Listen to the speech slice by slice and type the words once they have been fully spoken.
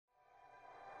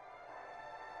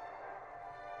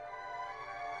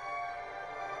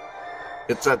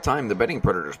It's that time, the Betting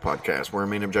Predators podcast, where our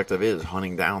main objective is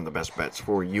hunting down the best bets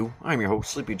for you. I'm your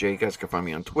host, Sleepy J. You guys can find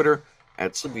me on Twitter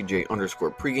at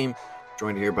SleepyJ_pregame.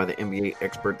 Joined here by the NBA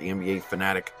expert, the NBA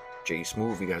fanatic, Jay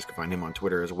Smooth. You guys can find him on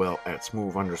Twitter as well at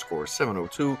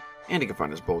Smooth_702. And you can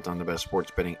find us both on the best sports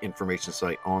betting information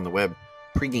site on the web,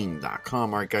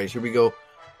 pregame.com. All right, guys, here we go.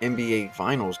 NBA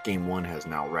Finals Game 1 has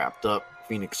now wrapped up.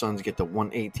 Phoenix Suns get the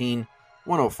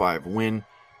 118-105 win.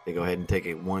 They go ahead and take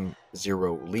a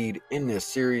 1-0 lead in this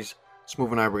series.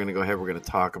 Smooth and I, we're going to go ahead. We're going to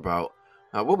talk about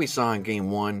what we saw in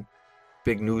Game 1.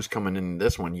 Big news coming in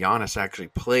this one. Giannis actually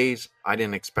plays. I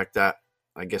didn't expect that.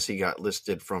 I guess he got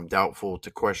listed from doubtful to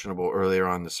questionable earlier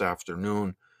on this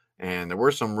afternoon. And there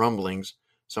were some rumblings.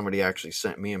 Somebody actually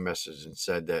sent me a message and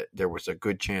said that there was a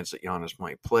good chance that Giannis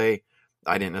might play.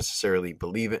 I didn't necessarily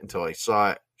believe it until I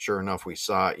saw it. Sure enough, we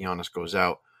saw it. Giannis goes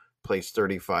out, plays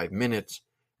 35 minutes.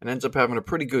 And ends up having a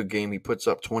pretty good game. He puts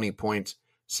up 20 points,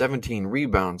 17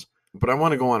 rebounds. But I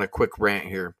want to go on a quick rant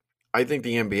here. I think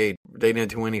the NBA, they didn't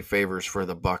do any favors for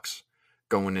the Bucks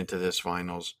going into this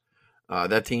finals.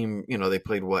 That team, they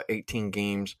played, 18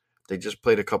 games. They just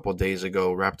played a couple days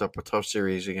ago, wrapped up a tough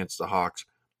series against the Hawks,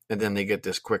 and then they get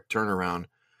this quick turnaround.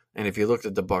 And if you looked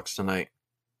at the Bucks tonight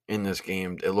in this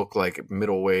game, it looked like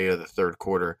middle way of the third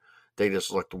quarter, they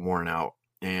just looked worn out.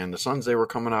 And the Suns, they were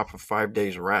coming off of 5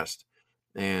 days rest.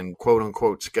 And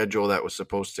quote-unquote schedule that was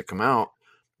supposed to come out,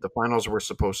 the finals were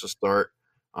supposed to start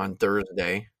on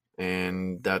Thursday,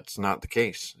 and that's not the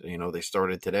case. They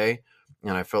started today,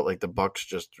 and I felt like the Bucks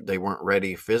they weren't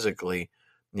ready physically,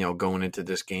 going into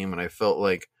this game. And I felt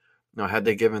like, had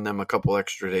they given them a couple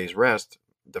extra days rest,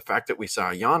 the fact that we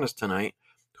saw Giannis tonight,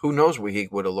 who knows what he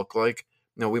would have looked like.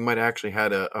 We might have actually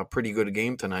had a pretty good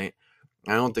game tonight.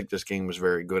 I don't think this game was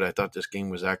very good. I thought this game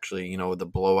was actually, the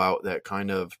blowout that kind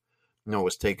of,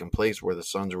 was taking place where the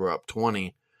Suns were up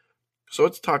 20. So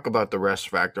let's talk about the rest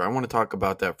factor. I want to talk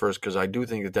about that first because I do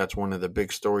think that that's one of the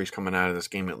big stories coming out of this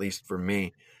game, at least for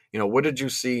me. What did you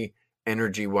see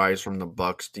energy-wise from the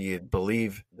Bucks? Do you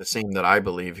believe the same that I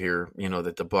believe here,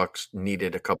 that the Bucks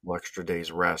needed a couple extra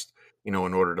days rest, in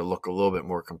order to look a little bit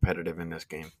more competitive in this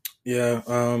game? Yeah,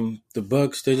 the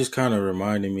Bucks, they just kind of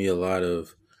reminded me a lot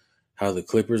of how the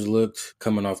Clippers looked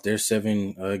coming off their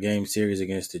 7-game series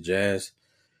against the Jazz,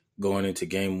 going into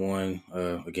Game 1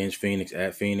 against Phoenix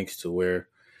at Phoenix, to where,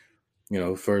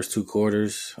 first 2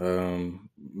 quarters,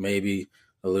 maybe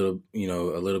a little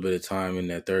bit of time in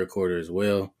that third quarter as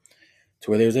well,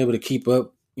 to where they was able to keep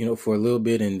up, for a little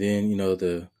bit, and then,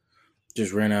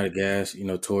 just ran out of gas,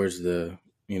 towards the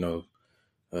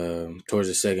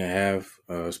second half,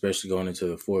 especially going into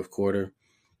the fourth quarter.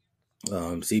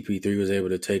 CP3 was able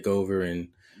to take over and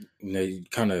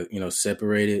kind of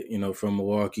separated, from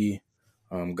Milwaukee.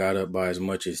 Got up by as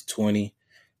much as 20.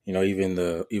 Even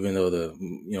though the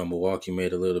Milwaukee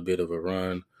made a little bit of a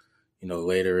run,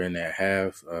 later in that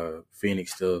half,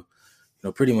 Phoenix still,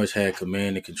 pretty much had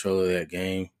command and control of that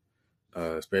game,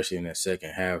 especially in that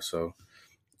second half. So,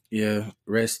 yeah,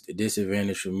 rest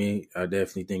disadvantage for me. I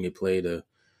definitely think it played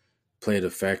a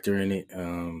factor in it.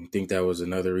 Think that was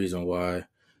another reason why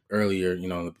earlier, in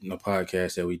the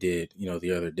podcast that we did,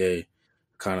 the other day,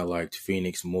 kind of liked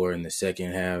Phoenix more in the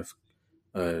second half,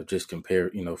 just compare,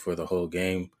 for the whole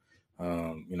game.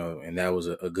 And that was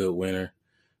a good winner,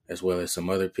 as well as some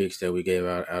other picks that we gave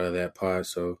out of that pod.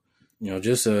 So,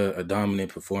 just a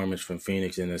dominant performance from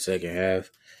Phoenix in the second half,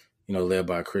 led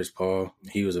by Chris Paul.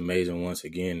 He was amazing once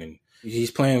again. And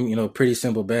he's playing, pretty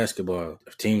simple basketball.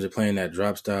 If teams are playing that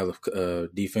drop style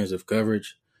of defensive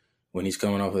coverage, when he's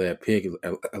coming off of that pick,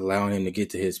 allowing him to get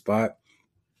to his spot,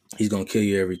 he's going to kill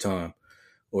you every time,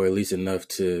 or at least enough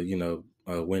to,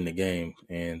 win the game.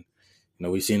 And,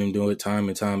 we've seen him do it time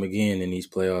and time again in these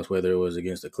playoffs, whether it was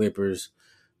against the Clippers,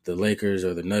 the Lakers,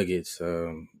 or the Nuggets.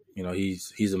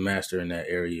 He's a master in that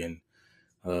area. And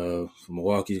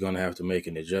Milwaukee's going to have to make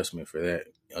an adjustment for that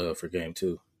for game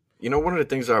 2. One of the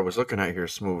things I was looking at here,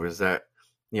 Smooth, is that,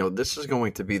 this is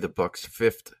going to be the Bucks'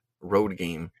 5th road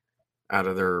game out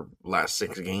of their last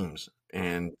 6 games.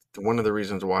 And one of the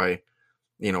reasons why,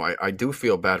 I do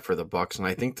feel bad for the Bucks, and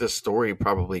I think this story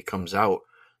probably comes out,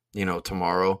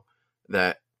 tomorrow,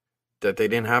 that they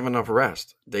didn't have enough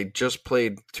rest. They just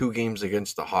played 2 games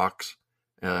against the Hawks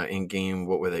in game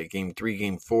 3,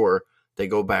 game 4. They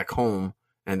go back home,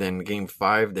 and then game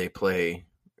 5 they play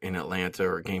in Atlanta,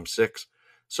 or game 6.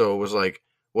 So it was like,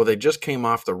 well, they just came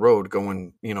off the road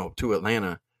going, to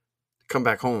Atlanta, come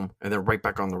back home, and then right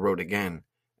back on the road again.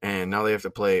 And now they have to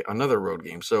play another road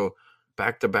game. So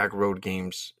back-to-back road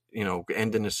games,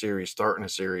 ending a series, starting a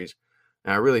series.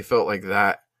 And I really felt like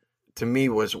that, to me,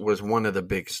 was one of the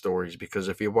big stories, because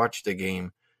if you watch the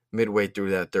game, midway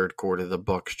through that third quarter, the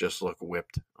Bucks just looked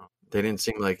whipped. They didn't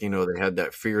seem like, they had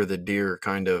that fear of the deer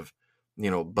kind of,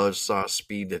 buzzsaw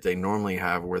speed that they normally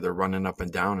have where they're running up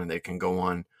and down and they can go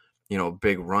on,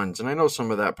 big runs. And I know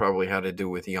some of that probably had to do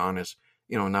with Giannis,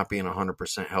 not being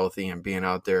 100% healthy and being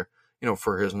out there,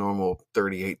 for his normal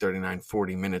 38, 39,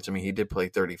 40 minutes. I mean, he did play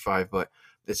 35, but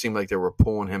it seemed like they were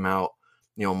pulling him out,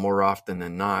 more often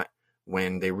than not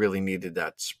when they really needed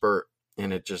that spurt.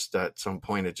 And it just, at some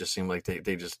point, it just seemed like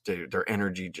their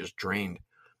energy just drained.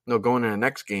 No, going in the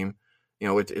next game,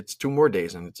 it's 2 more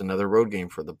days and it's another road game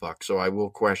for the Bucks. So I will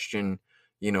question,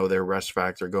 their rest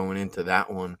factor going into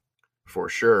that one for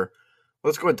sure.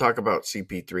 Let's go ahead and talk about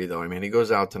CP3 though. I mean, he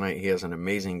goes out tonight. He has an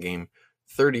amazing game,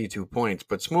 32 points.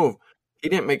 But Smooth, he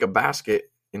didn't make a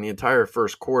basket in the entire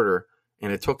first quarter,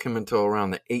 and it took him until around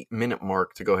the 8-minute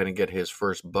mark to go ahead and get his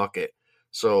first bucket.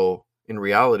 So in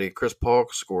reality, Chris Paul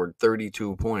scored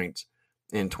 32 points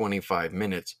in 25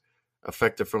 minutes.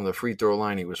 Effective from the free throw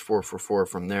line, he was 4 for 4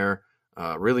 from there.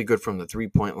 Really good from the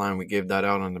 3-point line. We gave that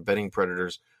out on the Betting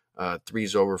Predators.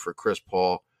 3's over for Chris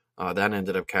Paul. That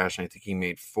ended up cashing. I think he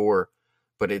made 4.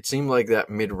 But it seemed like that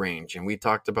mid-range, and we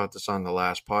talked about this on the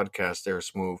last podcast there,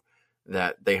 Smooth,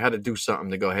 that they had to do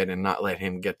something to go ahead and not let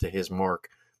him get to his mark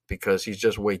because he's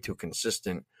just way too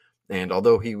consistent. And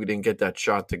although he didn't get that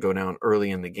shot to go down early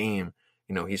in the game,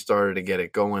 he started to get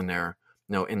it going there,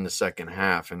 in the second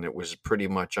half. And it was pretty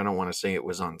much, I don't want to say it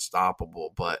was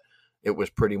unstoppable, but it was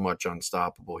pretty much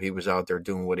unstoppable. He was out there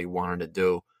doing what he wanted to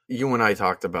do. You and I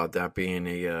talked about that being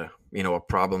a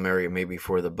problem area maybe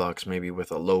for the Bucks, maybe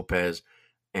with a Lopez.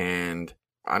 And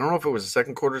I don't know if it was a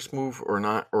second quarter Smooth or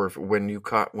not, or if when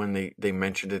they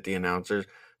mentioned it, the announcers,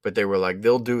 but they were like,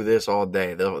 they'll do this all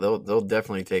day. They'll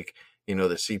definitely take, the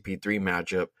CP3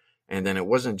 matchup. And then it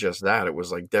wasn't just that. It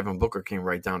was like Devin Booker came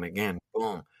right down again.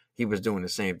 Boom. He was doing the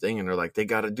same thing. And they're like, they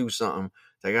got to do something.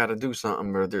 They got to do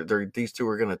something, or these two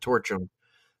are going to torch him.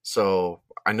 So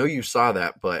I know you saw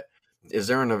that, but is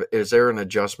there an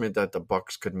adjustment that the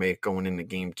Bucks could make going into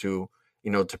game 2?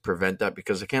 To prevent that,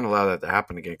 because they can't allow that to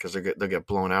happen again because they'll get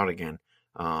blown out again.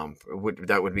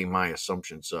 That would be my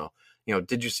assumption. So,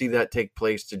 did you see that take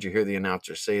place? Did you hear the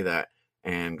announcer say that?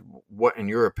 And what, in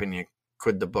your opinion,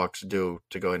 could the Bucks do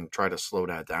to go ahead and try to slow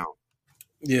that down?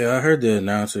 Yeah, I heard the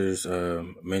announcers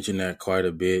mention that quite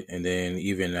a bit. And then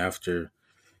even after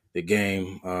the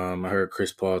game, I heard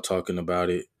Chris Paul talking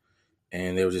about it.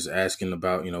 And they were just asking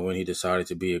about, when he decided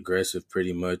to be aggressive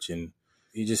pretty much. And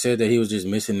he just said that he was just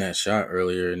missing that shot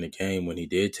earlier in the game when he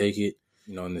did take it.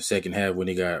 In the second half when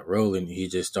he got rolling, he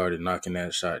just started knocking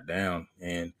that shot down.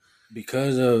 And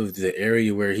because of the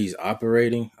area where he's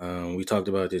operating, we talked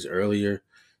about this earlier,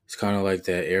 it's kind of like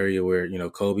that area where,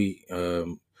 Kobe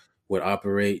would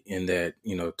operate in that,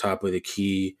 top of the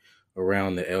key,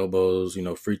 around the elbows,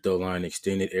 free throw line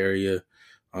extended area.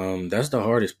 That's the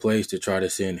hardest place to try to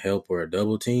send help or a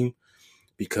double team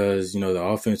because, the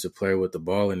offensive player with the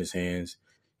ball in his hands,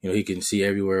 he can see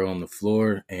everywhere on the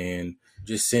floor, and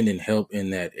just sending help in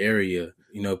that area,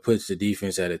 puts the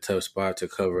defense at a tough spot to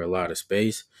cover a lot of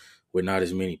space with not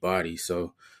as many bodies.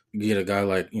 So you get a guy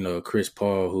like, Chris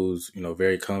Paul, who's,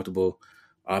 very comfortable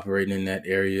operating in that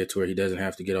area to where he doesn't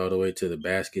have to get all the way to the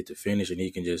basket to finish, and he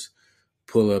can just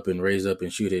pull up and raise up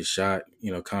and shoot his shot,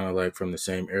 kind of like from the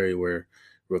same area where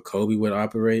Kobe would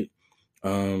operate.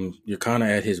 You're kind of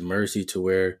at his mercy to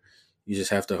where you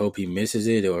just have to hope he misses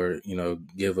it or,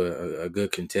 give a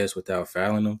good contest without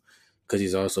fouling him, because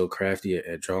he's also crafty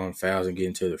at drawing fouls and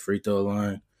getting to the free throw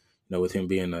line, with him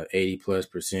being a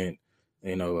 80+%,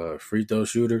 free throw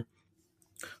shooter.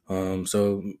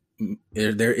 So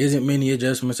there isn't many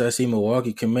adjustments I see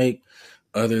Milwaukee can make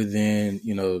other than,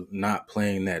 not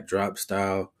playing that drop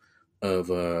style of,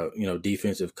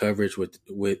 defensive coverage with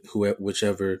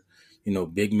whichever,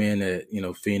 big man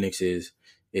that, Phoenix is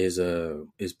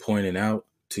pointing out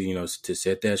to, to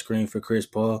set that screen for Chris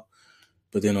Paul.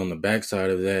 But then on the backside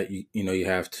of that, you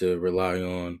have to rely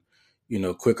on,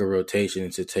 quicker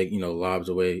rotations to take, lobs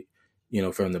away,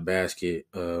 from the basket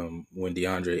when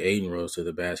DeAndre Ayton rolls to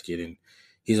the basket. And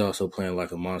he's also playing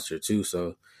like a monster too.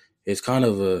 So it's kind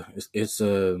of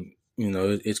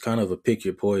it's kind of a pick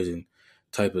your poison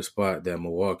type of spot that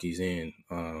Milwaukee's in,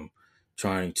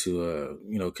 trying to,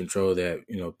 control that,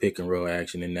 pick and roll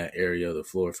action in that area of the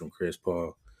floor from Chris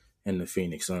Paul and the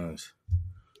Phoenix Suns.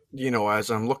 As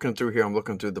I'm looking through here, I'm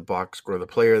looking through the box score. The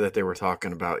player that they were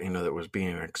talking about, that was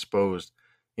being exposed,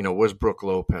 was Brook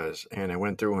Lopez. And I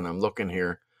went through and I'm looking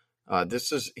here.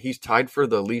 He's tied for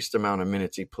the least amount of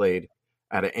minutes he played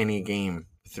out of any game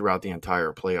throughout the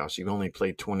entire playoffs. He only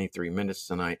played 23 minutes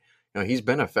tonight. He's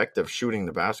been effective shooting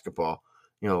the basketball,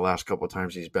 the last couple of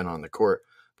times he's been on the court.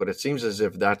 But it seems as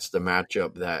if that's the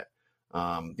matchup that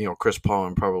Chris Paul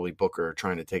and probably Booker are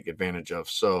trying to take advantage of.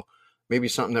 So maybe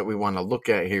something that we want to look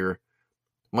at here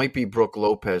might be Brook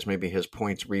Lopez, maybe his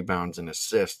points, rebounds, and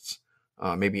assists,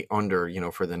 maybe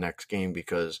under, for the next game,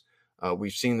 because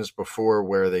we've seen this before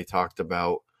where they talked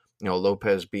about,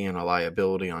 Lopez being a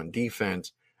liability on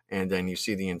defense, and then you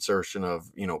see the insertion of,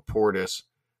 Portis,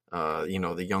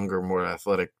 the younger, more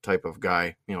athletic type of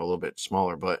guy, a little bit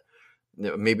smaller, but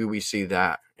maybe we see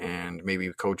that, and maybe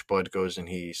Coach Bud goes and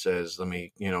he says, let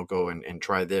me, go and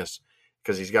try this,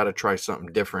 because he's got to try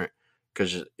something different.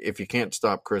 Because if you can't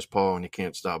stop Chris Paul and you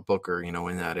can't stop Booker, in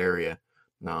that area,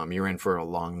 you're in for a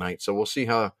long night. So we'll see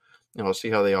how,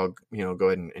 they all, go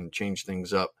ahead and change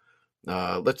things up.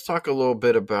 Let's talk a little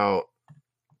bit about,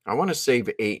 I want to save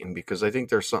Ayton because I think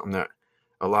there's something that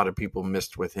a lot of people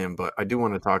missed with him, but I do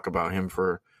want to talk about him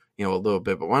for, a little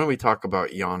bit. But why don't we talk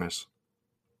about Giannis?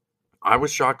 I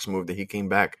was shocked, Smooth, that he came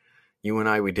back. You and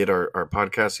I, we did our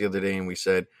podcast the other day, and we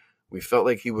said we felt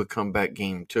like he would come back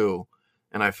game 2.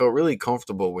 And I felt really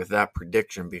comfortable with that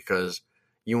prediction because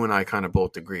you and I kind of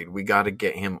both agreed we got to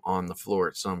get him on the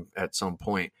floor at some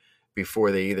point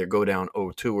before they either go down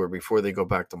 0-2 or before they go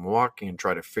back to Milwaukee and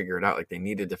try to figure it out. Like they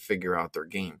needed to figure out their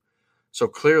game. So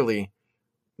clearly,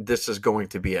 this is going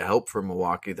to be a help for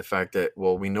Milwaukee. The fact that,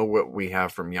 well, we know what we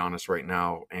have from Giannis right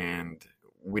now, and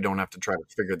we don't have to try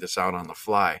to figure this out on the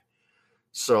fly.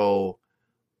 So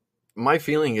my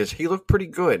feeling is he looked pretty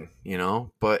good,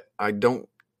 but I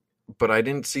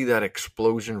didn't see that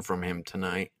explosion from him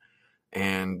tonight,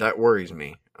 and that worries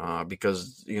me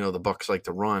because the Bucks like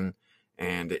to run,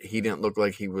 and he didn't look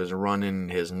like he was running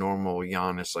his normal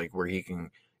Giannis, like where he can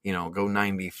go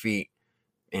 90 feet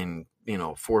in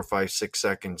 4, 5, 6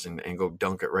 seconds and go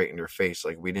dunk it right in their face.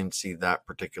 Like we didn't see that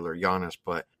particular Giannis,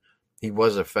 but he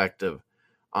was effective.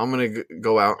 I'm gonna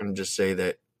go out and just say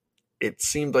that it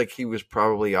seemed like he was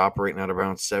probably operating at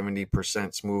around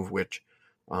 70% smooth, which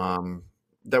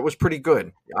that was pretty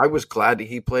good. I was glad that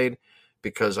he played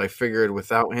because I figured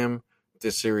without him,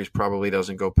 this series probably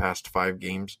doesn't go past 5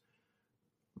 games.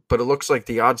 But it looks like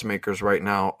the odds makers right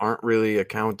now aren't really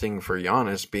accounting for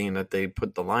Giannis, being that they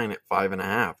put the line at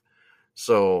 5.5.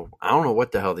 So I don't know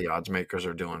what the hell the odds makers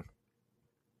are doing.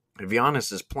 If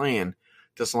Giannis is playing,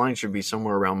 this line should be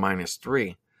somewhere around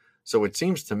 -3. So it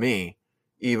seems to me,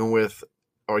 even with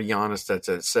a Giannis that's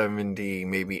at 70,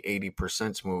 maybe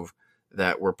 80% smooth,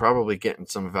 that we're probably getting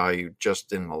some value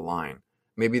just in the line.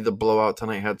 Maybe the blowout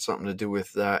tonight had something to do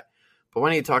with that. But why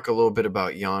don't you talk a little bit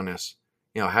about Giannis?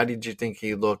 How did you think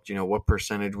he looked? What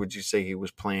percentage would you say he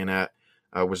was playing at?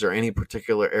 Was there any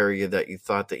particular area that you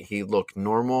thought that he looked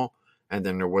normal? And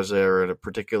then was there a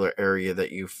particular area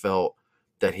that you felt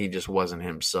that he just wasn't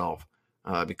himself?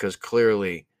 Because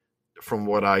clearly, from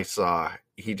what I saw,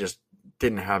 he just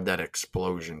didn't have that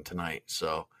explosion tonight.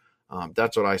 So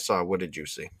that's what I saw. What did you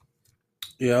see?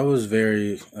 Yeah, I was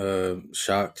very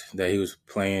shocked that he was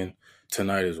playing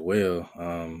tonight as well.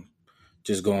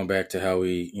 Just going back to how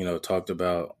we, talked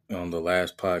about on the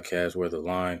last podcast where the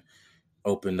line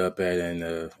opened up at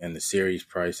and the series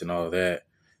price and all of that.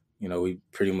 We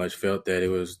pretty much felt that it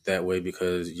was that way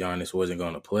because Giannis wasn't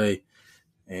going to play.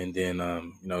 And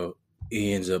then,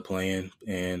 he ends up playing.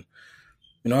 And,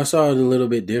 I saw it a little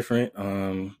bit different.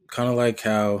 Kind of like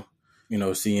how,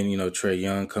 seeing, Trae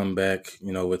Young come back,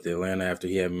 with Atlanta after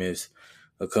he had missed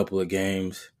a couple of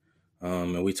games.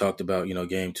 And we talked about,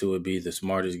 game 2 would be the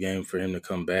smartest game for him to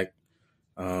come back,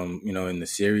 in the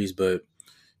series. But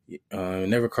it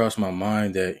never crossed my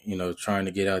mind that, trying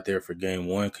to get out there for game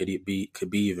 1 could be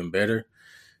even better,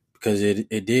 because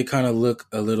it did kind of look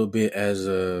a little bit as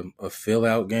a fill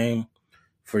out game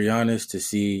for Giannis to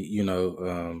see,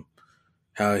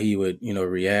 how he would,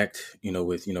 react,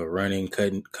 with, running,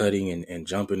 cutting and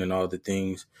jumping and all the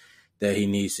things that he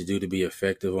needs to do to be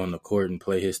effective on the court and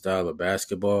play his style of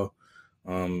basketball.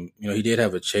 He did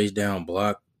have a chase down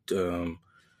block.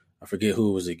 I forget who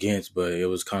it was against, but it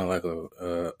was kind of like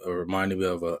a reminded me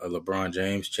of a LeBron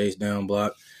James chase down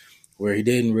block where he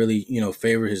didn't really,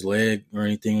 favor his leg or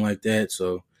anything like that.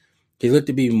 So he looked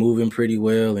to be moving pretty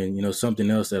well. And,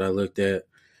 something else that I looked at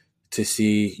to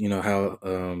see,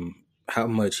 how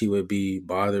much he would be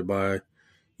bothered by,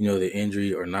 the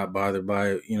injury or not bothered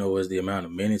by it, was the amount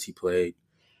of minutes he played.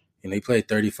 And he played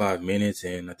 35 minutes.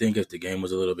 And I think if the game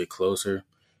was a little bit closer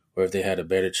or if they had a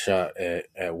better shot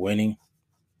at winning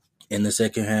in the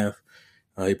second half,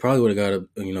 he probably would have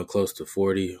got close to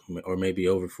 40 or maybe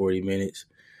over 40 minutes.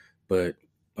 But,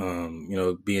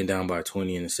 being down by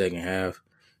 20 in the second half,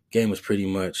 game was pretty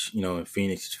much, in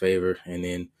Phoenix's favor. And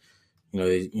then,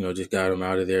 they, just got him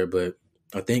out of there. But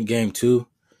I think game 2,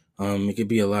 It could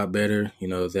be a lot better,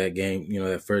 that game,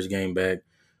 that first game back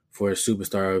for a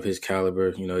superstar of his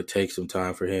caliber. It takes some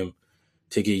time for him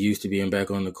to get used to being back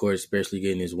on the court, especially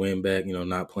getting his win back,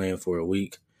 not playing for a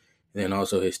week. And then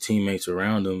also his teammates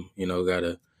around him, got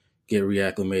to get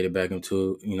reacclimated back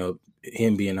into,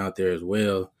 him being out there as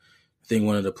well. I think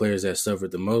one of the players that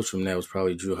suffered the most from that was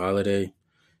probably Drew Holiday.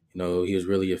 He was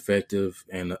really effective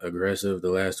and aggressive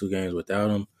the last 2 games without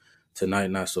him.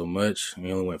 Tonight, not so much.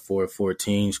 He only went 4 of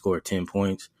 14, scored 10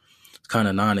 points. It's kind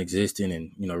of non-existent,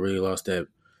 and really lost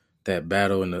that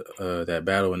battle in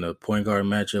the point guard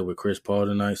matchup with Chris Paul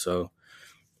tonight. So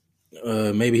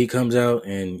maybe he comes out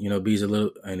and he's a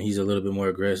little bit more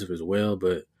aggressive as well.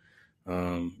 But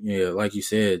like you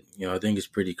said, I think it's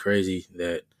pretty crazy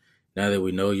that now that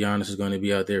we know Giannis is going to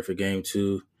be out there for Game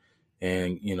 2,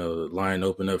 and the line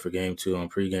opened up for Game 2 on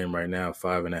pregame right now,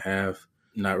 5.5.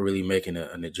 Not really making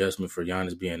an adjustment for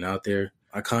Giannis being out there.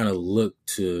 I kind of look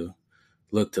to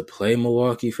play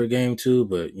Milwaukee for Game 2,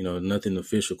 but nothing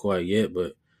official quite yet.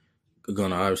 But we're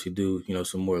gonna obviously do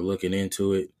some more looking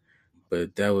into it.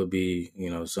 But that would be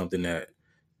something that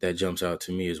jumps out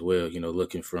to me as well.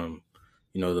 Looking from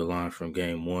the line from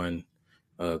Game 1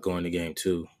 going to Game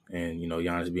 2, and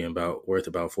Giannis being worth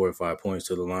about 4 or 5 points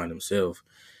to the line himself,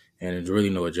 and there's really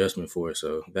no adjustment for it.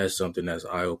 So that's something that's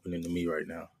eye opening to me right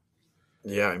now.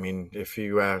 Yeah, I mean, if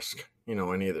you ask,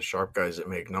 any of the sharp guys that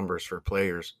make numbers for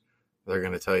players, they're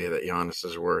going to tell you that Giannis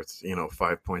is worth,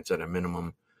 5 points at a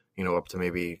minimum, up to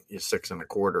maybe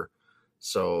 6.25.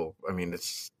 So, I mean,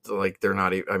 it's like they're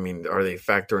not. I mean, are they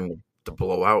factoring the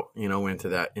blowout, into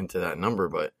that number?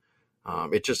 But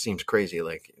it just seems crazy.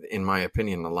 Like, in my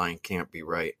opinion, the line can't be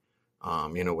right.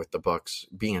 With the Bucks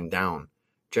being down,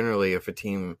 generally, if a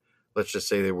team, let's just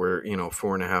say they were,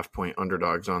 4.5 point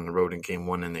underdogs on the road in Game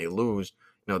 1 and they lose,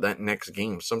 that next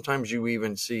game, sometimes you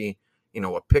even see, a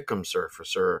pick'em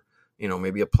surface or,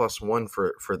 maybe a +1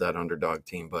 for that underdog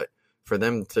team. But for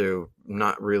them to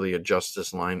not really adjust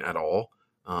this line at all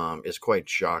is quite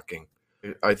shocking.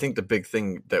 I think the big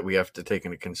thing that we have to take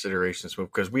into consideration is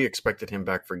because we expected him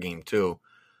back for Game 2.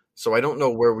 So I don't know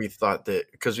where we thought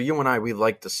that, because you and I, we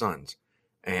liked the Suns,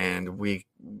 and we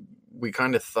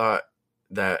kind of thought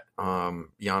that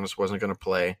Giannis wasn't going to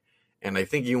play. And I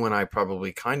think you and I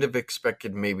probably kind of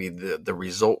expected maybe the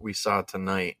result we saw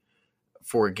tonight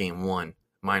for Game 1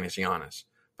 minus Giannis.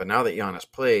 But now that Giannis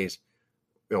plays,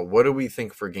 what do we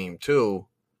think for Game 2?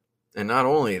 And not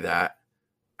only that,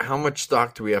 how much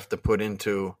stock do we have to put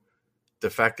into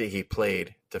the fact that he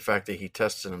played, the fact that he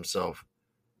tested himself?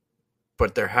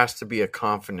 But there has to be a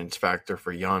confidence factor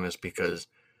for Giannis, because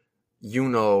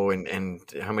and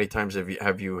how many times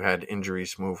have you had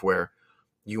injuries move where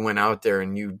you went out there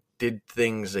and you did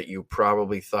things that you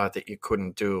probably thought that you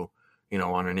couldn't do,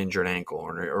 on an injured ankle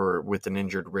or with an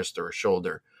injured wrist or a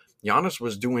shoulder. Giannis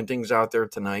was doing things out there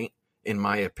tonight, in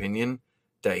my opinion,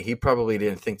 that he probably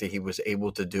didn't think that he was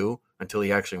able to do until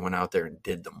he actually went out there and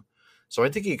did them. So I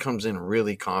think he comes in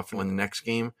really confident in the next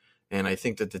game, and I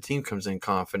think that the team comes in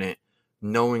confident,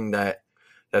 knowing that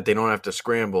they don't have to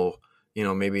scramble,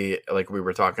 maybe like we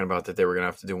were talking about that they were going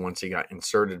to have to do once he got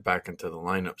inserted back into the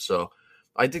lineup. So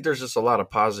I think there's just a lot of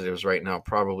positives right now,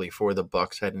 probably for the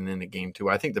Bucks heading into Game 2.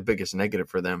 I think the biggest negative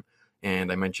for them,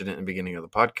 and I mentioned it in the beginning of the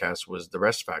podcast, was the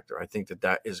rest factor. I think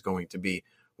that is going to be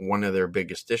one of their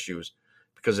biggest issues,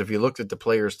 because if you looked at the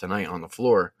players tonight on the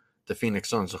floor, the Phoenix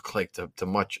Suns look like the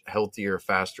much healthier,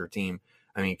 faster team.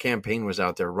 I mean, Cam Payne was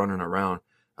out there running around.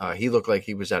 He looked like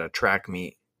he was at a track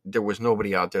meet. There was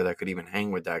nobody out there that could even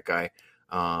hang with that guy.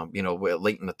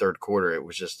 Late in the third quarter, it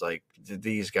was just like,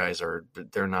 these guys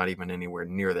they're not even anywhere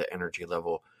near the energy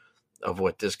level of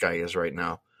what this guy is right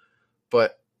now.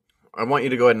 But I want you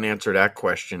to go ahead and answer that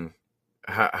question.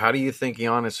 How do you think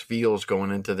Giannis feels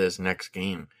going into this next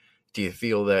game? Do you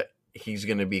feel that he's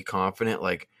going to be confident?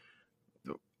 Like,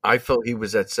 I felt he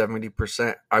was at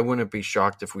 70%. I wouldn't be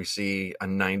shocked if we see a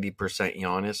 90%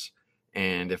 Giannis.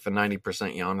 And if a 90%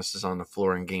 Giannis is on the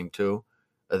floor in Game 2,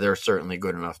 they're certainly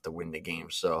good enough to win the game.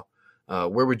 So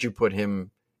where would you put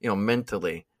him,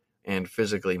 mentally and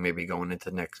physically, maybe going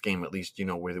into the next game, at least,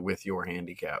 with your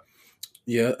handicap?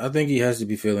 Yeah, I think he has to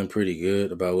be feeling pretty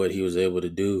good about what he was able to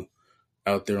do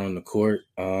out there on the court.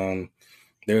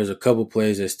 There's a couple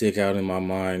plays that stick out in my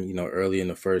mind, early in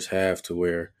the first half, to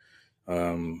where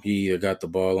he either got the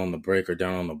ball on the break or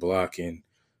down on the block, and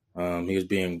he was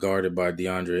being guarded by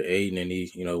DeAndre Ayton, and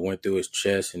he, went through his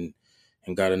chest and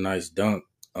got a nice dunk.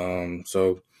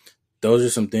 So those are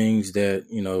some things that,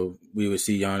 we would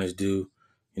see Giannis do,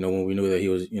 when we knew that he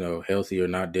was, healthy or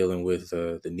not dealing with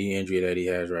the knee injury that he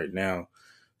has right now.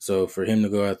 So for him to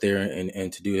go out there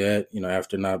and to do that,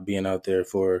 after not being out there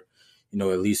for,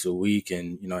 at least a week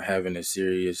and, having a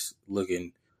serious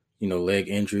looking, leg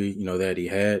injury, that he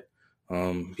had.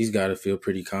 He's got to feel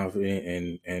pretty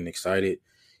confident and excited,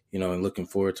 and looking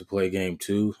forward to play game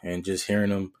 2 and just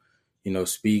hearing him,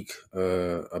 speak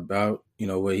about,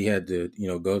 what he had to,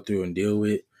 go through and deal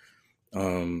with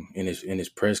in his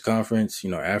press conference,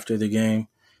 after the game.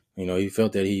 He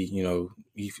felt that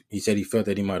he said he felt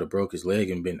that he might have broke his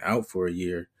leg and been out for a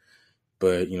year,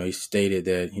 but he stated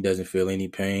that he doesn't feel any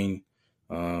pain.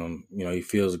 He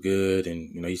feels good,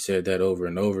 and he said that over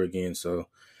and over again. So,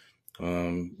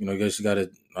 I guess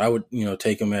I would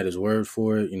take him at his word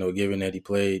for it. Given that he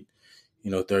played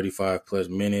 35 plus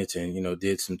minutes and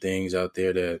did some things out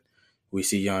there that we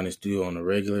see Giannis do on the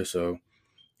regular. So,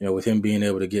 with him being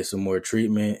able to get some more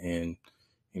treatment and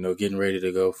getting ready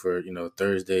to go for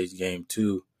Thursday's game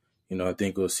 2, I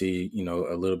think we'll see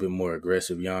a little bit more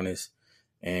aggressive Giannis,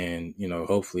 and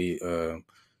hopefully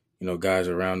guys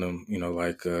around him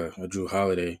like Drew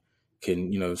Holiday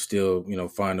can still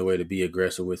find a way to be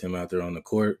aggressive with him out there on the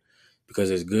court,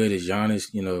 because as good as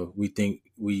Giannis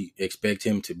we expect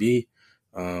him to be,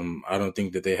 I don't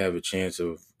think that they have a chance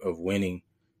of winning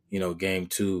game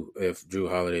 2 if Drew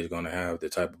Holiday is going to have the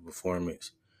type of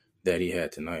performance that he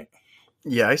had tonight.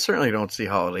 Yeah, I certainly don't see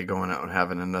Holiday going out and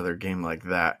having another game like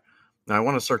that. Now, I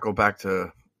want to circle back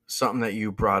to something that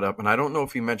you brought up, and I don't know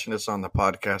if you mentioned this on the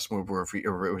podcast move or if it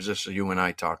was just you and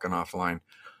I talking offline,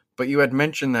 but you had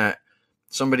mentioned that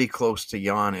somebody close to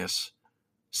Giannis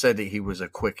said that he was a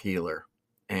quick healer,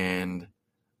 and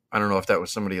I don't know if that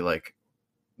was somebody like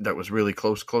that was really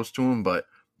close to him, but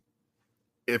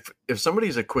if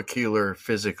somebody's a quick healer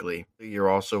physically, you're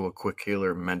also a quick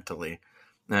healer mentally.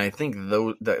 And I think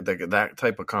that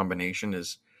type of combination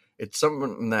it's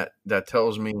something that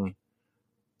tells me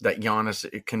that Giannis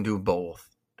it can do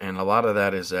both. And a lot of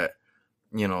that is that,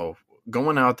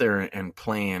 going out there and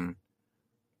playing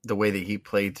the way that he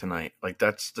played tonight, like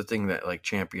that's the thing that like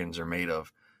champions are made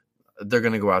of. They're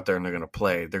going to go out there and they're going to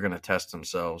play. They're going to test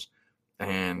themselves.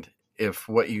 And if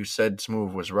what you said,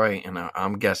 Smooth, was right, and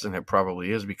I'm guessing it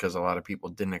probably is because a lot of people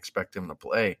didn't expect him to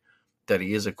play, that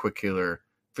he is a quick healer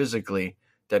physically,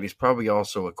 that he's probably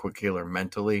also a quick healer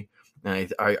mentally.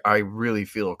 And I really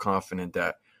feel confident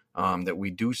that that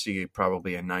we do see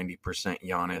probably a 90%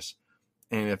 Giannis.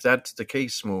 And if that's the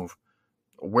case, Smooth,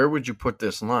 where would you put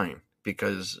this line?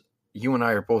 Because you and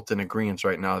I are both in agreement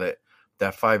right now that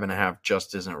 5.5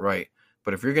 just isn't right.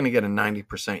 But if you're going to get a 90%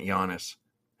 Giannis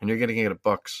and you're going to get a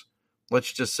Bucks,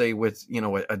 let's just say with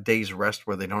a day's rest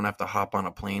where they don't have to hop on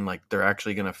a plane, like they're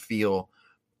actually going to feel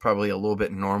probably a little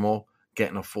bit normal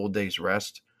getting a full day's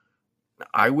rest,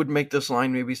 I would make this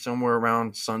line maybe somewhere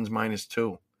around Suns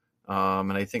 -2.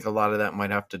 And I think a lot of that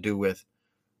might have to do with,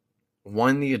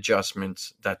 one, the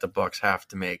adjustments that the Bucks have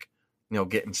to make,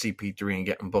 getting CP3 and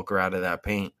getting Booker out of that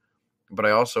paint. But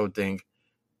I also think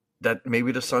that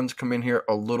maybe the Suns come in here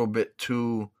a little bit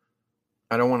too,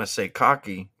 I don't want to say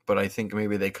cocky, but I think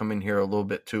maybe they come in here a little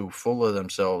bit too full of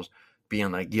themselves,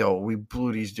 being like, yo, we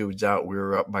blew these dudes out. We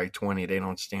were up by 20. They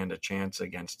don't stand a chance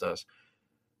against us.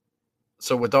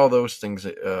 So with all those things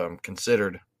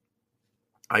considered,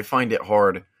 I find it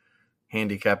hard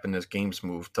handicapping this game's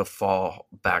move to fall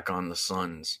back on the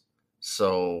Suns.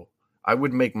 So I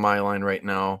would make my line right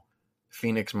now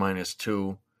Phoenix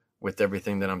 -2 with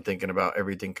everything that I'm thinking about,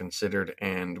 everything considered,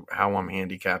 and how I'm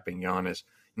handicapping Giannis.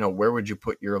 Where would you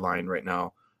put your line right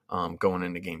now going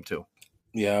into game 2?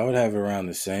 Yeah, I would have it around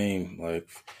the same, like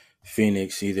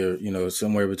Phoenix, either,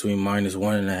 somewhere between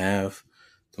 -1.5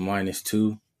 to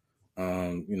 -2.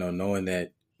 Knowing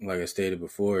that, like I stated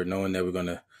before, knowing that we're going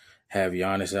to have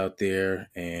Giannis out there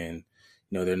and,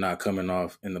 they're not coming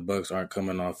off, and the Bucks aren't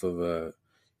coming off of a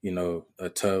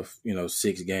tough,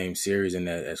 6-game series and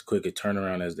that as quick a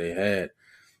turnaround as they had.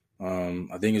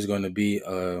 I think it's going to be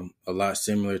a lot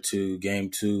similar to game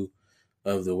 2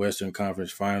 of the Western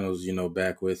Conference Finals,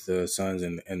 back with the Suns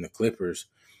and the Clippers,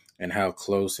 and how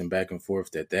close and back and forth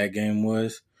that game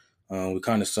was. We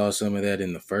kind of saw some of that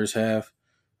in the first half,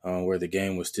 where the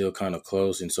game was still kind of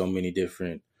close and so many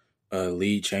different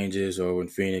lead changes, or when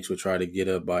Phoenix would try to get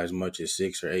up by as much as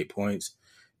 6 or 8 points,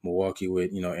 Milwaukee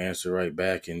would, answer right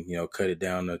back and, cut it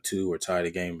down to 2 or tie the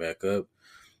game back up.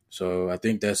 So I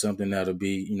think that's something that'll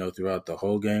be, throughout the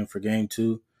whole game for game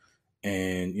 2.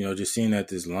 And, just seeing that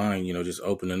this line, just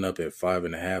opening up at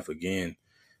 5.5 again,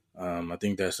 I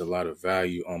think that's a lot of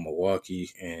value on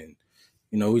Milwaukee. And,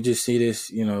 we just see this,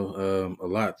 a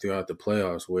lot throughout the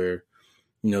playoffs where,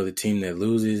 the team that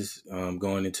loses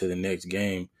going into the next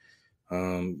game,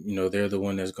 they're the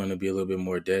one that's going to be a little bit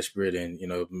more desperate and,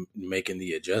 making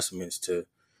the adjustments to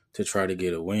try to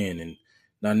get a win. And,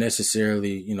 not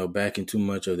necessarily, backing too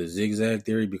much of the zigzag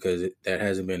theory because that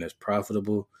hasn't been as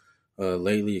profitable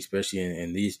lately, especially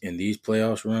in these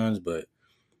playoffs runs. But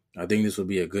I think this will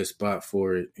be a good spot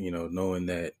for it, knowing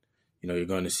that, you're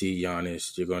going to see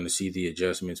Giannis, you're going to see the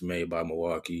adjustments made by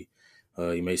Milwaukee.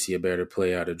 You may see a better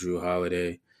play out of Drew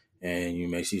Holiday, and you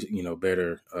may see,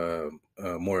 better,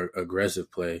 more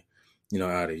aggressive play,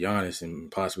 out of Giannis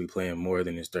and possibly playing more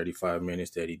than his 35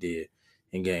 minutes that he did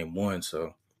in game one.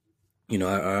 So,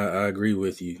 I agree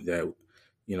with you that,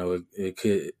 it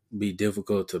could be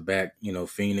difficult to back,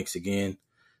 Phoenix again.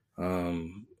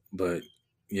 But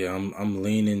yeah, I'm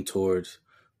leaning towards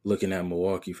looking at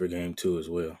Milwaukee for game two as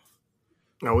well.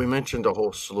 Now, we mentioned a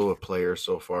whole slew of players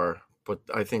so far, but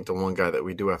I think the one guy that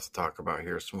we do have to talk about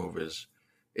here, Smooth,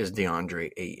 is DeAndre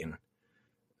Ayton.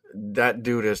 That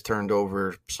dude has turned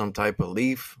over some type of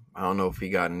leaf. I don't know if he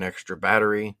got an extra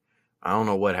battery. I don't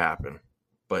know what happened,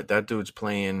 but that dude's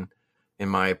playing, in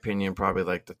my opinion, probably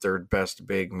like the third best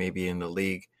big maybe in the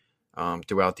league.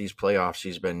 Throughout these playoffs,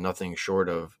 he's been nothing short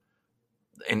of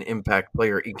an impact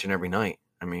player each and every night.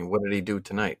 I mean, what did he do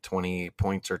tonight? 20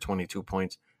 points or 22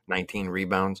 points, 19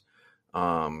 rebounds.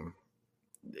 Um,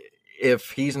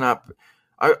 if he's not,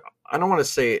 I, I don't want to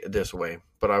say it this way,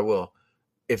 but I will.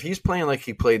 If he's playing like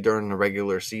he played during the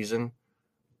regular season,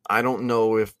 I don't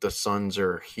know if the Suns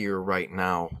are here right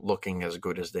now looking as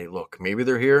good as they look. Maybe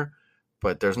they're here,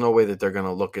 but there's no way that they're going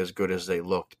to look as good as they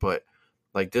looked. But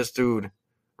like this dude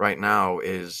right now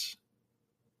he's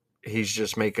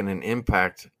just making an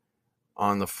impact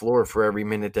on the floor for every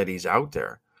minute that he's out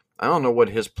there. I don't know what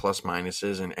his plus minus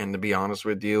is, and to be honest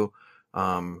with you,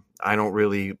 I don't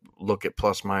really look at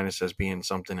plus minus as being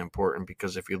something important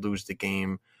because if you lose the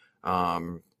game,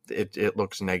 it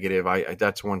looks negative. I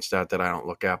that's one stat that I don't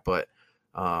look at, but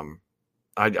um,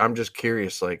 I'm just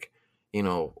curious, like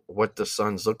what the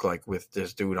Suns look like with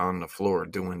this dude on the floor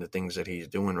doing the things that he's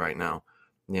doing right now.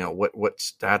 What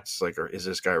stats like is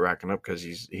this guy racking up because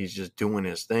he's just doing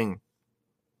his thing,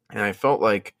 and I felt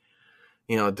like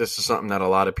this is something that a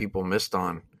lot of people missed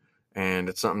on, and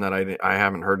it's something that I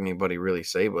haven't heard anybody really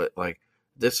say, but like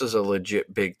this is a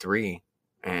legit big three,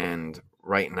 and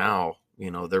right now,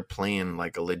 they're playing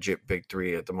like a legit big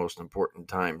three at the most important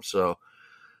time. So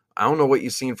I don't know what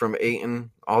you've seen from Aiton.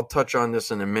 I'll touch on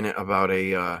this in a minute about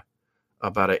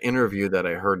an interview that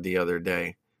I heard the other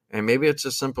day. And maybe it's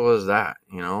as simple as that,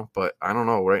 but I don't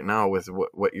know right now with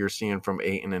what you're seeing from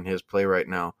Aiton and his play right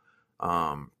now.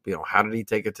 How did he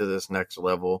take it to this next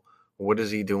level? What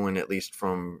is he doing, at least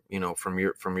from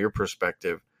your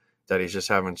perspective, that he's just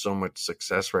having so much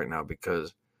success right now?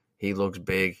 Because he looks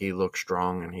big, he looks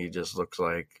strong, and he just looks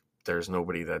like there's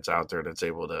nobody that's out there that's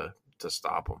able to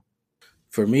stop him.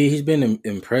 For me, he's been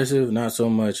impressive, not so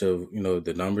much of,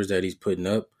 the numbers that he's putting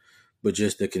up, but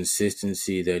just the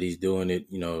consistency that he's doing it,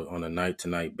 on a night to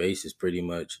night basis pretty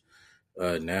much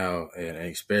now. And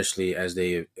especially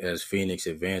as Phoenix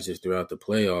advances throughout the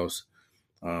playoffs,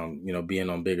 being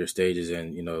on bigger stages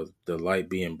and, the light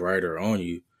being brighter on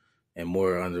you and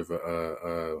more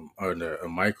under a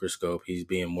microscope, he's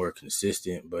being more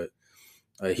consistent. But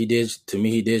he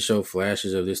did show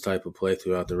flashes of this type of play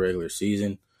throughout the regular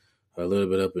season, a little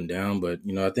bit up and down. But,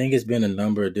 I think it's been a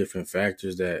number of different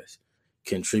factors that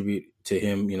contribute to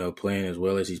him, playing as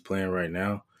well as he's playing right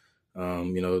now.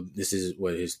 This is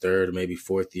his third or maybe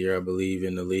fourth year, I believe,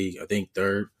 in the league. I think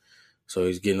third. So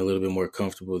he's getting a little bit more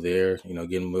comfortable there,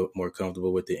 getting more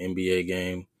comfortable with the NBA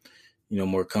game,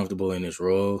 more comfortable in his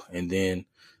role. And then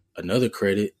another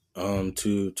credit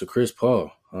to Chris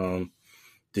Paul.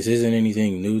 This isn't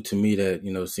anything new to me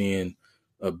that, seeing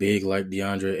a big like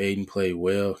DeAndre Ayton play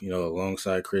well,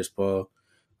 alongside Chris Paul,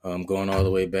 going all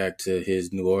the way back to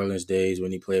his New Orleans days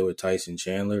when he played with Tyson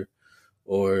Chandler,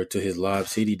 or to his Lob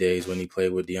City days when he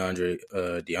played with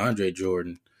DeAndre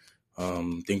Jordan.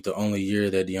 I think the only year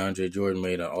that DeAndre Jordan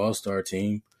made an All-Star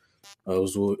team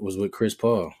was with Chris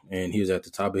Paul, and he was at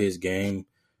the top of his game,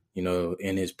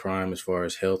 in his prime as far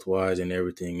as health-wise and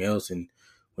everything else. And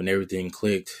when everything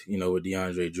clicked, with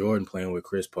DeAndre Jordan playing with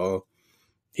Chris Paul,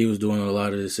 he was doing a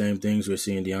lot of the same things we're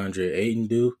seeing DeAndre Ayton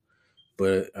do.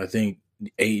 But I think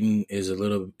Ayton has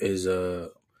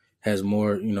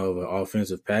more, of an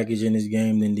offensive package in his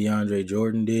game than DeAndre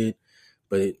Jordan did.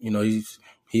 But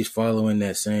he's following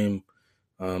that same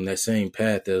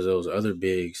path as those other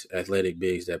bigs, athletic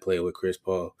bigs that played with Chris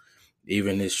Paul.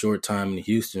 Even his short time in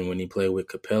Houston when he played with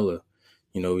Capella,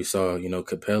 we saw,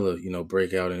 Capella,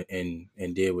 break out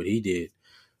and did what he did.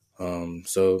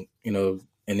 So,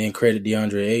 and then credit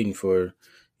DeAndre Ayton for,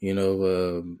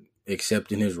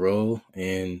 accepting his role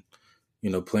and,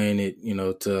 playing it,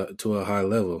 to a high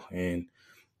level. And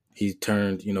he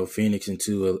turned, Phoenix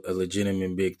into a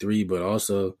legitimate big three. But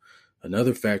also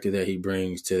another factor that he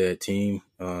brings to that team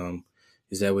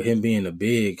is that with him being a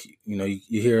big, you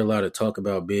hear a lot of talk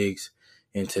about bigs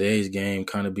in today's game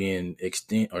kind of being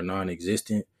extinct or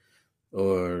non-existent,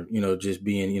 or, just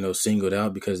being, singled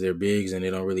out because they're bigs and they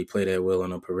don't really play that well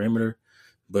on the perimeter.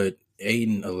 But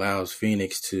Ayton allows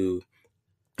Phoenix to,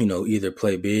 either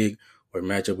play big or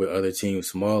match up with other teams'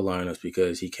 small lineups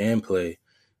because he can play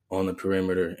on the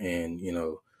perimeter and,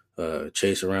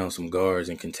 chase around some guards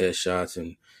and contest shots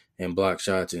and block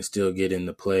shots and still get in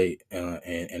the play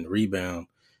and rebound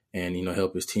and,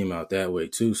 help his team out that way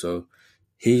too. So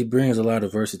he brings a lot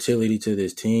of versatility to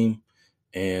this team.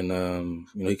 And,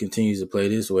 he continues to play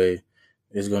this way.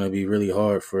 It's going to be really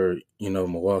hard for,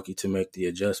 Milwaukee to make the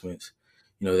adjustments,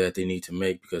 that they need to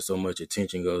make because so much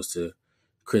attention goes to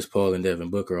Chris Paul and Devin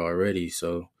Booker already.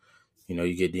 So,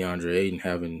 you get DeAndre Ayton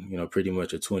having, pretty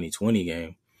much a 2020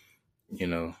 game,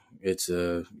 it's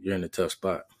you're in a tough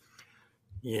spot.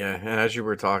 Yeah, and as you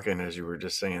were talking, as you were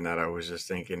just saying that, I was just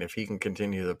thinking if he can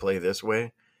continue to play this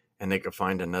way and they could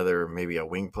find another, maybe a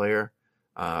wing player,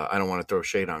 I don't want to throw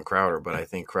shade on Crowder, but I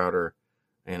think Crowder,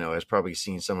 has probably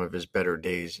seen some of his better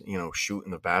days,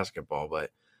 shooting the basketball.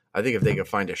 But I think if they could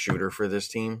find a shooter for this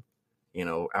team,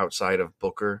 outside of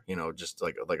Booker, just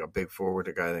like a big forward,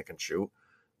 a guy that can shoot,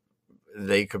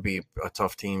 they could be a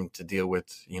tough team to deal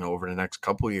with, over the next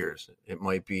couple years. It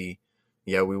might be,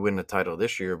 yeah, we win the title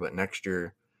this year, but next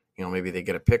year, maybe they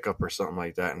get a pickup or something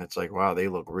like that. And it's like, wow, they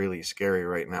look really scary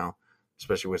right now,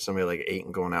 especially with somebody like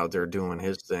Aiton going out there doing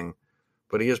his thing.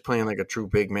 But he is playing like a true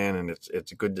big man, and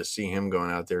it's good to see him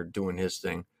going out there doing his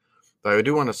thing. But I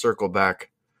do want to circle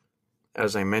back.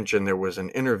 As I mentioned, there was an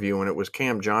interview, and it was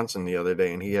Cam Johnson the other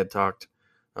day, and he had talked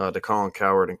to Colin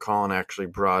Cowherd, and Colin actually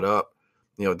brought up,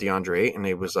 DeAndre Ayton.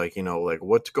 He was like, like,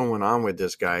 what's going on with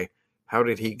this guy? How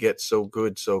did he get so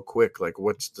good so quick? Like,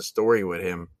 what's the story with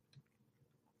him?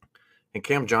 And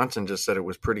Cam Johnson just said it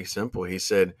was pretty simple. He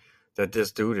said that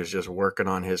this dude is just working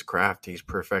on his craft. He's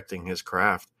perfecting his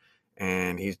craft,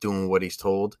 and he's doing what he's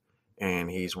told,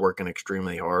 and he's working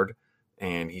extremely hard,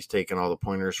 and he's taking all the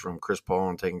pointers from Chris Paul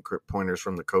and taking pointers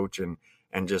from the coach, and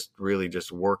just really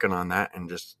just working on that, and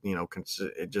just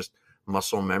just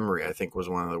muscle memory, I think, was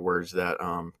one of the words that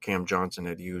Cam Johnson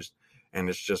had used. And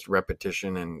it's just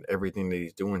repetition, and everything that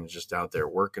he's doing is just out there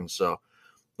working. So,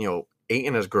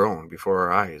 Ayton has grown before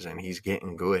our eyes, and he's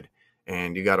getting good.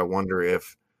 And you got to wonder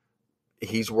if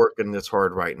he's working this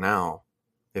hard right now.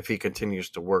 If he continues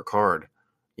to work hard,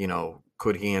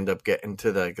 could he end up getting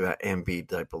to that Embiid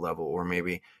type of level, or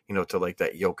maybe, to like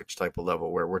that Jokic type of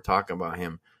level where we're talking about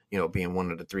him, being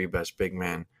one of the three best big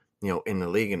men, in the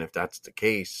league. And if that's the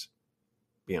case,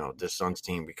 this Suns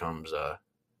team becomes,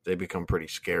 they become pretty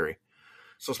scary.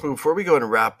 So, Smooth, before we go ahead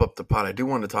and wrap up the pod, I do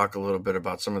want to talk a little bit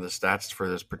about some of the stats for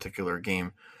this particular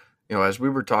game. As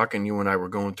we were talking, you and I were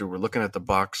going through, we're looking at the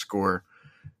box score,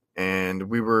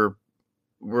 and we're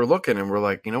looking, and we're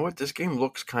like, you know what, this game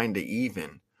looks kind of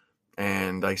even.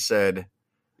 And I said,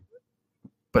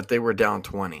 but they were down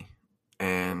 20,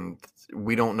 and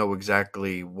we don't know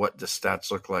exactly what the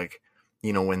stats look like,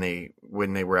 when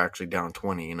they were actually down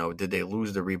 20. Did they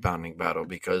lose the rebounding battle?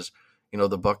 Because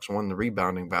the Bucks won the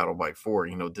rebounding battle by 4.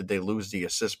 Did they lose the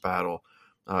assist battle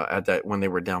at that when they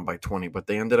were down by 20? But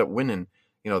they ended up winning,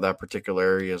 that particular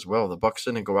area as well. The Bucks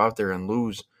didn't go out there and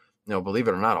lose, believe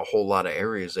it or not, a whole lot of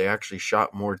areas. They actually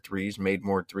shot more threes, made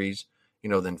more threes,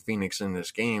 than Phoenix in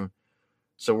this game.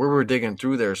 So we were digging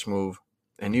through there, Smooth,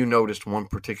 and you noticed one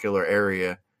particular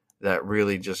area that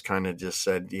really just kind of just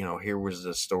said, here was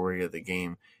the story of the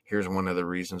game. Here's one of the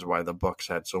reasons why the Bucks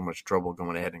had so much trouble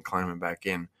going ahead and climbing back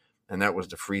in. And that was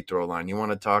the free throw line. You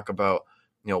want to talk about,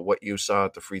 what you saw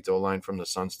at the free throw line from the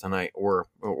Suns tonight, or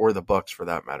the Bucks for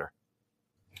that matter?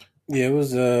 Yeah, it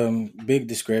was a big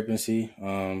discrepancy.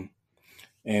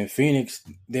 And Phoenix,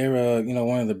 they're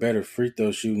one of the better free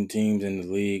throw shooting teams in the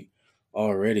league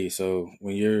already. So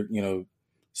when you're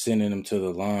sending them to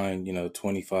the line,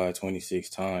 25, 26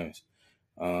 times,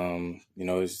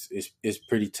 it's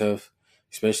pretty tough.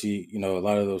 Especially a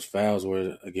lot of those fouls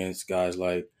were against guys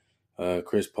like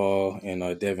Chris Paul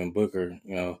and Devin Booker.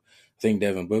 I think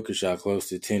Devin Booker shot close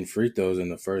to 10 free throws in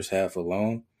the first half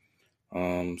alone.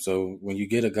 So when you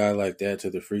get a guy like that to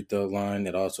the free throw line,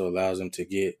 it also allows him to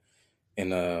get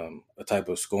in a type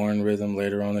of scoring rhythm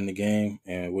later on in the game,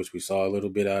 and which we saw a little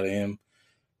bit out of him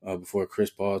before Chris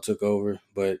Paul took over.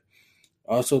 But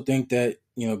I also think that,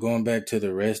 going back to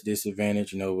the rest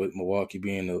disadvantage, with Milwaukee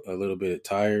being a little bit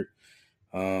tired,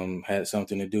 had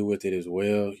something to do with it as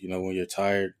well. When you're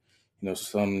tired,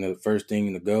 the first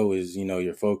thing to go is,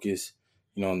 your focus,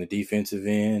 on the defensive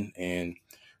end. And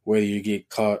whether you get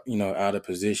caught, out of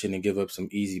position and give up some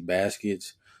easy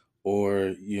baskets,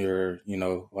 or you're,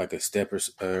 like a step or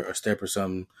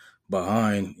something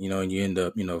behind, and you end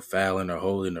up, fouling or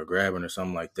holding or grabbing or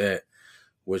something like that,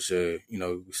 which, we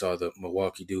saw the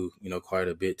Milwaukee do, quite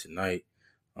a bit tonight,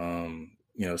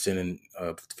 sending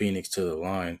Phoenix to the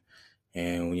line.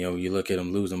 And, you look at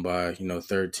them losing by,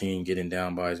 13, getting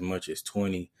down by as much as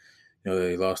 20.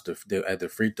 They lost at the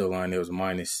free throw line. It was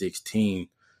minus 16.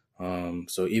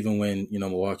 So even when,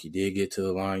 Milwaukee did get to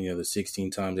the line, the 16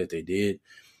 times that they did,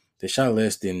 they shot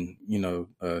less than,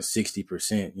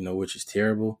 60%, which is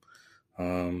terrible.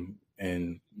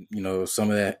 And, some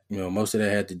of that, most of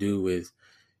that had to do with,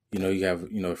 you have,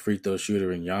 a free throw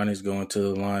shooter and Giannis going to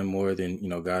the line more than,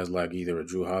 guys like either a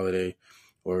Drew Holiday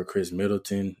or Chris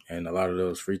Middleton. And a lot of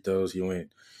those free throws, he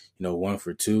went, 1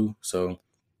 for 2. So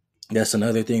that's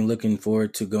another thing looking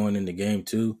forward to going into game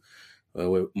 2.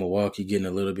 With Milwaukee getting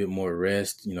a little bit more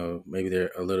rest, maybe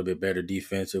they're a little bit better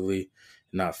defensively,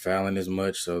 not fouling as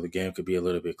much, so the game could be a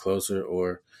little bit closer,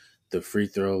 or the free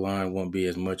throw line won't be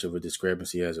as much of a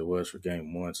discrepancy as it was for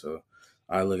game 1. So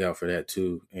I look out for that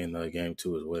too in game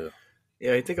 2 as well.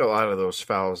 Yeah, I think a lot of those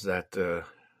fouls that the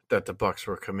Bucks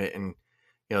were committing,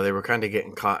 they were kind of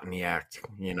getting caught in the act,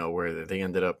 where they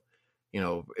ended up,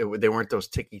 they weren't those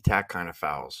ticky-tack kind of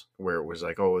fouls where it was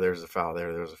like, oh, there's a foul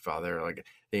there, there's a foul there. Like,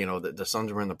 the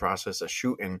Suns were in the process of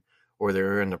shooting, or they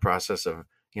were in the process of,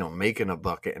 making a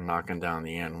bucket and knocking down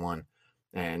the N1.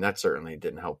 And that certainly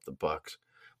didn't help the Bucks.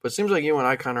 But it seems like you and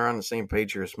I kind of are on the same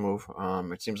page here, Smooth.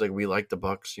 It seems like we like the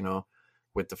Bucks,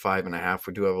 with the 5.5.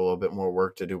 We do have a little bit more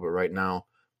work to do, but right now,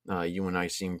 you and I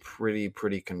seem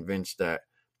pretty convinced that,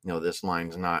 this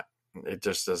line's not, it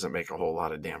just doesn't make a whole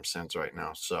lot of damn sense right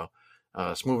now. So,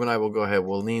 Smooth and I will go ahead.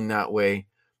 We'll lean that way.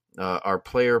 Our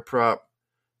player prop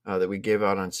that we gave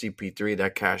out on CP3,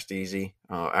 that cashed easy.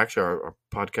 Actually, our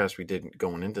podcast we did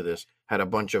going into this had a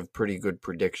bunch of pretty good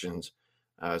predictions.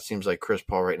 It seems like Chris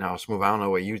Paul right now. Smooth, I don't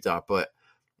know what you thought, but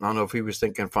I don't know if he was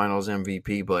thinking finals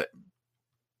MVP, but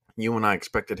you and I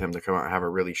expected him to come out and have a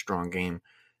really strong game.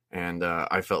 And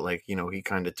I felt like, he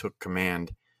kind of took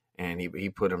command and he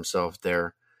put himself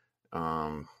there.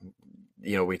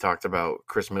 We talked about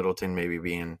Chris Middleton maybe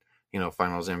being,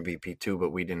 finals MVP too,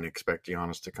 but we didn't expect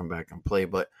Giannis to come back and play.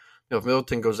 But, if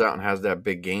Middleton goes out and has that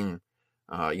big game,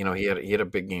 he had a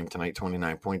big game tonight,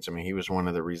 29 points. I mean, he was one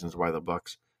of the reasons why the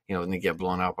Bucks, didn't get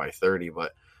blown out by 30.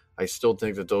 But I still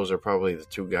think that those are probably the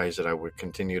two guys that I would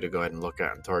continue to go ahead and look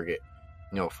at and target,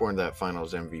 for that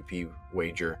finals MVP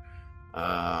wager.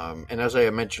 And as I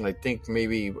mentioned, I think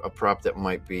maybe a prop that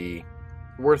might be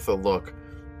worth a look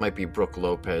might be Brook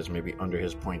Lopez, maybe under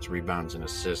his points, rebounds, and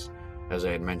assists. As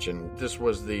I had mentioned, this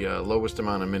was the lowest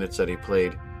amount of minutes that he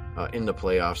played in the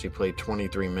playoffs. He played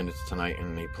 23 minutes tonight,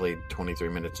 and he played 23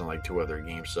 minutes in like 2 other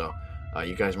games. So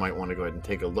you guys might want to go ahead and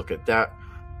take a look at that.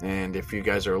 And if you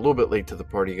guys are a little bit late to the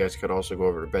party, you guys could also go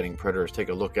over to Betting Predators, take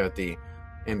a look at the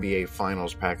NBA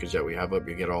Finals package that we have up.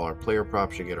 You get all our player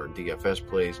props, you get our DFS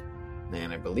plays.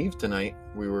 And I believe tonight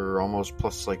we were almost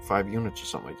plus like 5 units or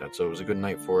something like that. So it was a good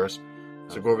night for us.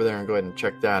 So go over there and go ahead and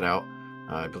check that out.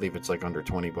 I believe it's like under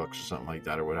 $20 or something like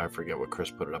that, or what, I forget what Chris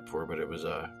put it up for, but it was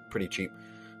pretty cheap.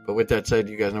 But with that said,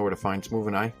 you guys know where to find Smooth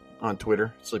and I on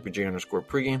Twitter,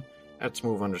 SleepyJ_pregame, at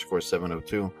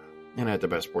Smooth_702, and at the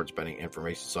best sports betting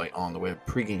information site on the web,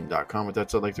 pregame.com. With that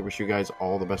said, I'd like to wish you guys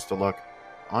all the best of luck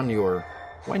on your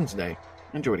Wednesday.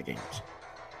 Enjoy the games.